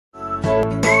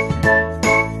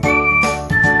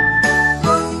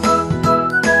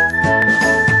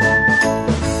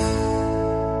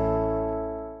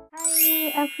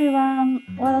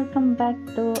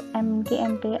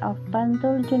of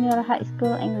Bantul Junior High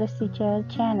School English Teacher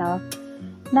channel.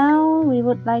 Now we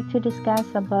would like to discuss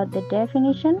about the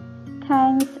definition,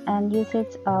 kinds, and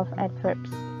usage of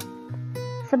adverbs.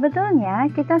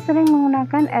 Sebetulnya kita sering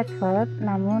menggunakan adverb,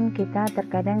 namun kita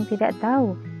terkadang tidak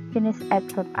tahu jenis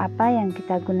adverb apa yang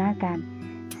kita gunakan.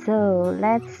 So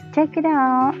let's check it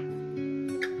out.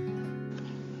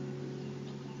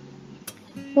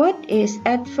 What is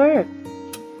adverb?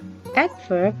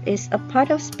 Adverb is a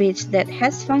part of speech that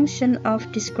has function of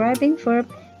describing verb,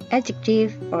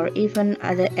 adjective, or even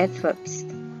other adverbs.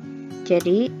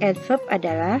 Jadi, adverb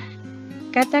adalah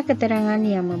kata keterangan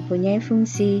yang mempunyai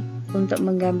fungsi untuk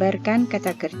menggambarkan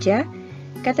kata kerja,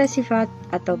 kata sifat,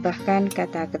 atau bahkan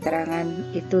kata keterangan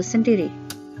itu sendiri.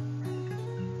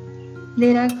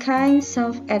 There are kinds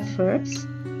of adverbs.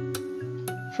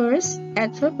 First,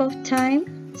 adverb of time.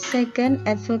 Second,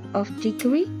 adverb of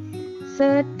degree.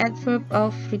 Third, adverb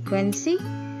of frequency.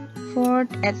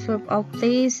 Fourth, adverb of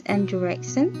place and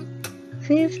direction.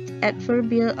 Fifth,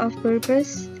 adverbial of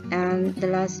purpose. And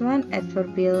the last one,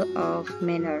 adverbial of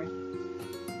manner.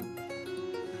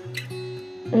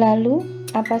 Lalu,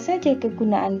 apa saja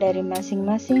kegunaan dari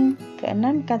masing-masing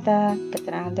keenam kata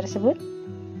keterangan tersebut?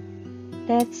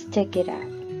 Let's check it out.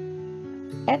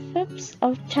 Adverbs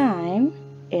of time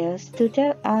is to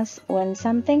tell us when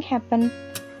something happened,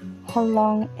 how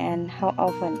long, and how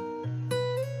often.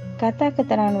 Kata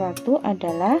keterangan waktu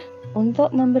adalah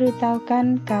untuk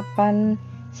memberitahukan kapan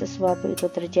sesuatu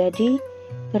itu terjadi,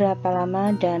 berapa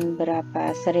lama, dan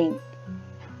berapa sering.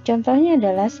 Contohnya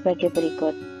adalah sebagai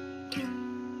berikut.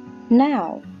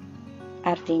 Now,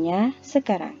 artinya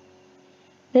sekarang.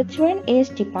 The train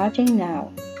is departing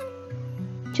now.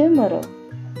 Tomorrow,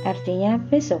 artinya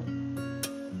besok.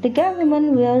 The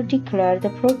government will declare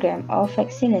the program of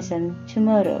vaccination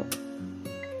tomorrow.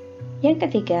 Yang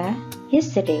ketiga,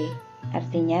 yesterday,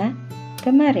 artinya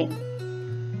kemarin.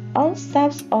 All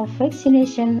steps of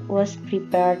vaccination was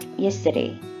prepared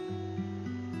yesterday.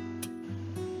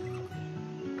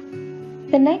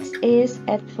 The next is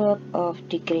adverb of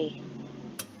degree.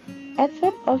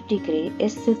 Adverb of degree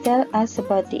is to tell us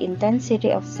about the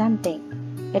intensity of something.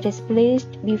 It is placed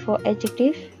before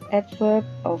adjective, adverb,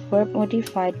 or verb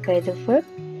modified by the verb,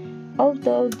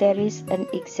 although there is an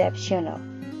exceptional.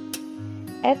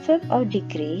 Adverb of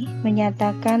degree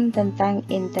menyatakan tentang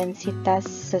intensitas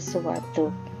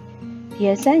sesuatu.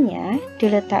 Biasanya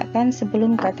diletakkan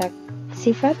sebelum kata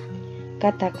sifat,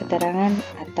 kata keterangan,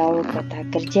 atau kata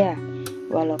kerja,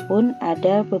 walaupun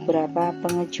ada beberapa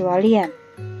pengecualian.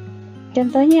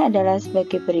 Contohnya adalah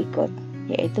sebagai berikut,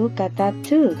 yaitu kata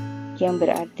too, yang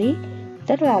berarti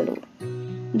terlalu.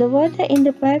 The water in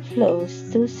the pipe flows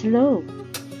too slow.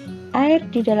 Air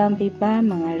di dalam pipa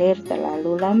mengalir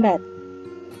terlalu lambat.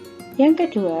 Yang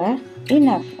kedua,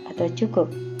 enough atau cukup.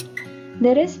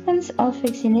 The response of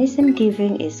vaccination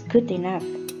giving is good enough.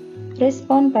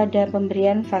 Respon pada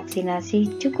pemberian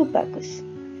vaksinasi cukup bagus.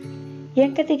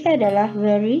 Yang ketiga adalah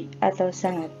very atau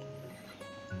sangat.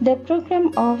 The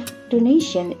program of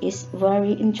donation is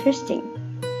very interesting.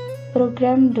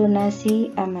 Program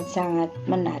donasi amat sangat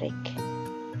menarik.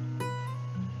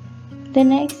 The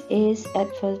next is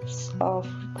adverbs of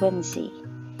frequency,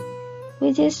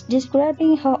 which is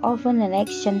describing how often an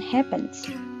action happens.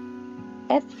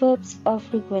 Adverbs of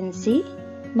frequency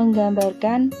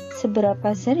menggambarkan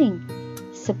seberapa sering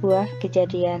sebuah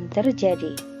kejadian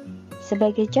terjadi.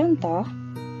 Sebagai contoh,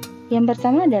 yang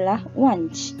pertama adalah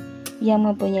once, yang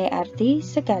mempunyai arti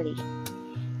sekali.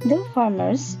 The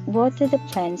farmers water the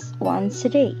plants once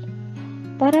a day.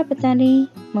 Para petani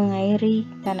mengairi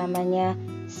tanamannya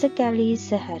sekali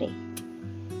sehari.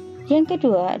 Yang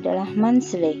kedua adalah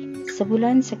monthly,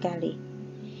 sebulan sekali.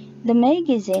 The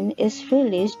magazine is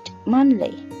released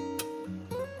monthly.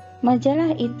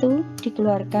 Majalah itu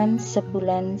dikeluarkan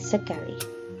sebulan sekali.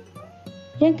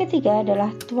 Yang ketiga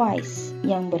adalah twice,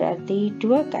 yang berarti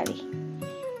dua kali.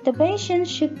 The patient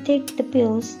should take the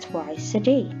pills twice a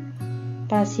day.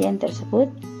 Pasien tersebut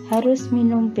harus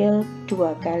minum pil 2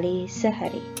 kali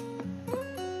sehari.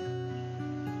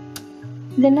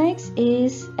 The next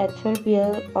is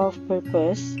adverbial of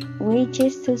purpose, which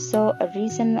is to show a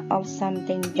reason of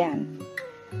something done.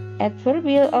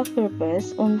 Adverbial of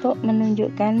purpose untuk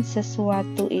menunjukkan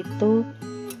sesuatu itu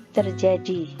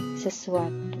terjadi,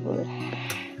 sesuatu.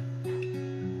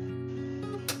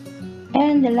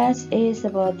 And the last is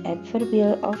about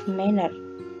adverbial of manner,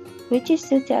 which is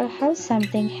to tell how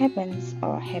something happens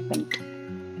or happened.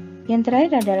 Yang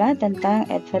terakhir adalah tentang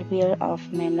adverbial of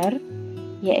manner,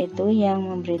 yaitu yang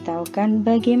memberitahukan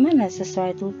bagaimana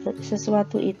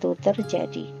sesuatu itu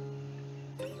terjadi.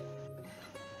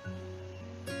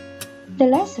 The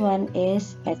last one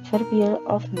is adverbial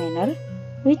of manner,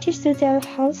 which is to tell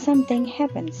how something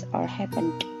happens or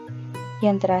happened.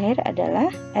 Yang terakhir adalah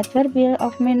adverbial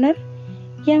of manner,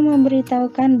 yang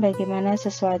memberitahukan bagaimana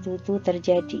sesuatu itu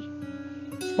terjadi.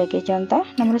 Sebagai contoh,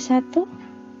 nomor 1,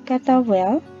 kata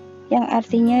well, yang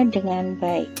artinya dengan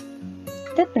baik.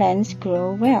 The plants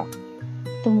grow well.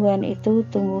 Tumbuhan itu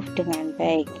tumbuh dengan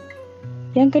baik.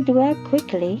 Yang kedua,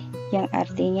 quickly, yang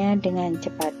artinya dengan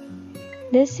cepat.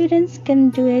 The students can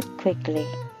do it quickly.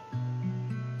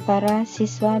 Para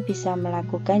siswa bisa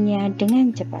melakukannya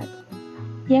dengan cepat.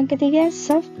 Yang ketiga,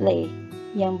 softly,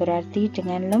 yang berarti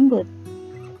dengan lembut.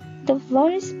 The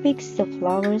florist picks the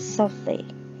flowers softly.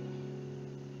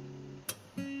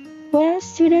 Well,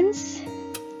 students,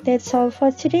 that's all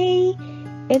for today.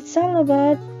 It's all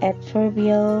about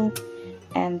adverbial.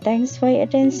 And thanks for your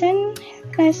attention.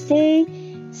 Have a nice day.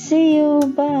 See you.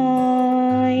 Bye.